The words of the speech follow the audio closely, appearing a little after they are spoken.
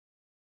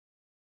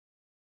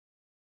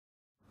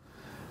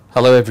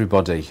Hello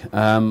everybody.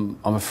 I'm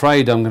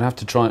afraid I'm going to have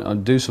to try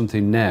and do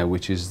something now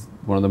which is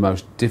one of the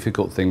most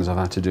difficult things I've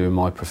had to do in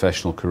my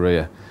professional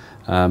career.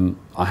 I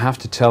have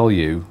to tell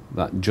you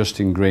that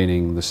Justin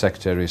Greening, the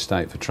Secretary of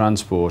State for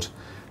Transport,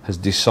 has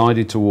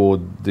decided to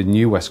award the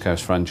new West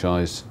Coast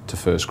franchise to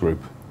First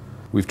Group.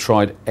 We've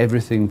tried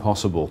everything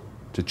possible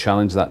to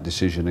challenge that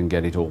decision and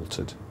get it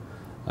altered.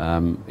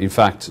 In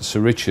fact, Sir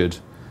Richard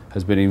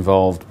has been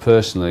involved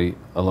personally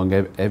along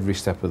every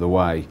step of the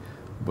way,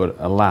 but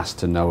alas,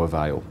 to no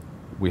avail.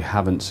 We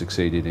haven't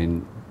succeeded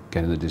in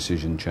getting the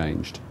decision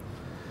changed.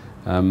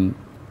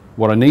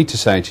 What I need to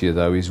say to you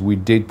though is we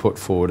did put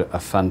forward a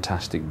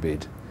fantastic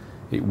bid.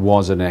 It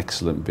was an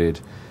excellent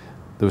bid.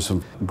 There were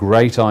some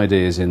great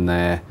ideas in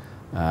there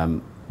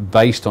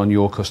based on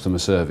your customer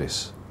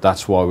service.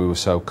 That's why we were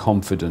so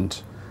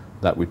confident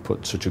that we'd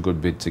put such a good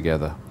bid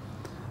together.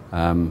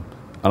 And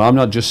I'm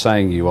not just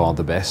saying you are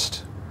the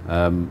best.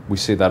 We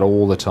see that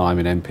all the time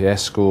in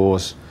NPS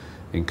scores,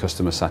 in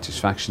customer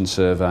satisfaction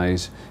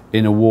surveys,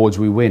 in awards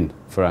we win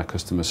for our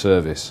customer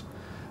service.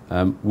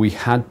 We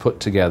had put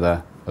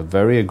together a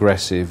very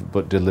aggressive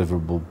but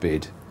deliverable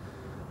bid,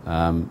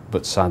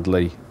 but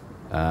sadly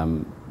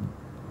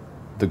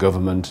the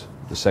government,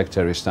 the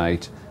Secretary of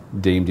State,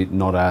 deemed it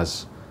not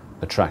as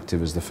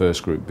attractive as the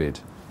First Group bid.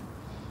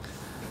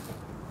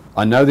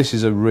 I know this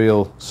is a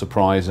real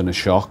surprise and a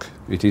shock,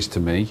 it is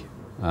to me,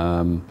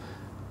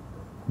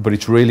 but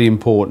it's really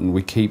important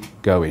we keep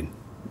going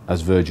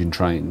as Virgin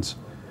Trains.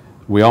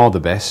 We are the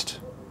best,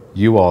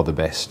 you are the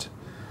best.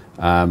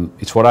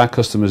 It's what our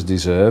customers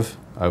deserve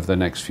over the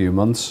next few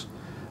months.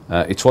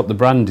 It's what the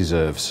brand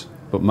deserves,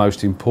 but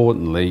most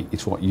importantly,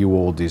 it's what you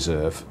all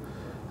deserve.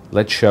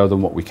 Let's show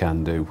them what we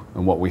can do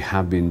and what we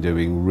have been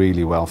doing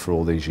really well for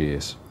all these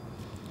years.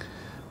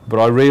 But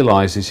I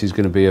realise this is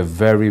going to be a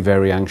very,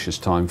 very anxious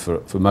time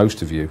for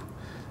most of you,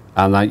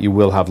 and that you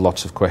will have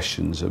lots of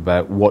questions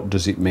about what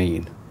does it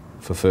mean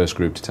for First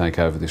Group to take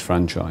over this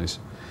franchise.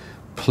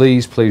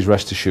 Please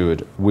rest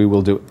assured, we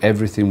will do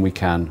everything we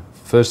can,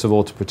 first of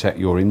all to protect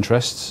your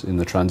interests in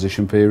the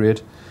transition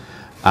period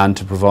and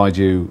to provide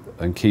you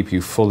and keep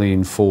you fully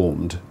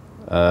informed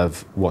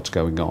of what's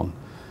going on.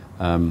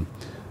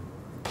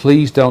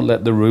 Please don't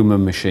let the rumour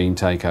machine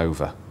take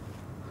over.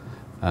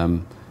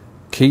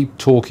 Keep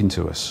talking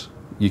to us.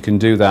 You can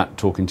do that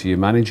talking to your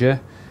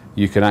manager.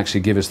 You can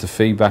actually give us the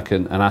feedback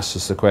and ask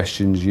us the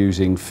questions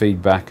using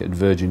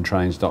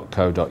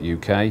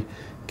feedback@virgintrains.co.uk.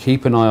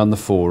 Keep an eye on the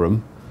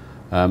forum.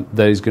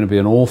 There's going to be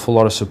an awful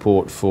lot of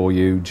support for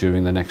you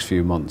during the next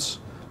few months,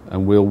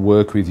 and we'll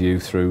work with you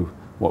through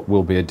what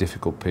will be a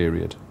difficult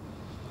period.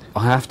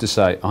 I have to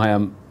say I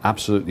am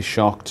absolutely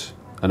shocked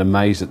and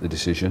amazed at the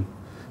decision,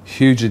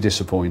 hugely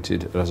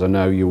disappointed, as I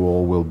know you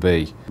all will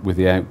be, with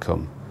the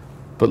outcome.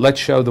 But let's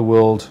show the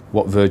world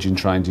what Virgin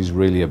Trains is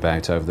really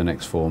about over the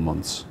next 4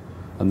 months,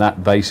 and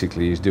that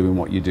basically is doing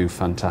what you do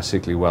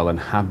fantastically well and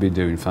have been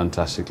doing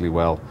fantastically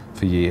well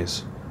for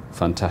years.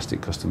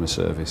 Fantastic customer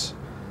service.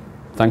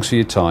 Thanks for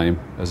your time.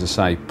 As I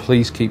say,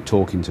 please keep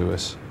talking to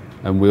us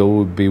and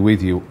we'll be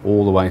with you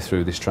all the way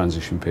through this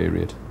transition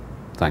period.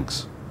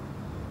 Thanks.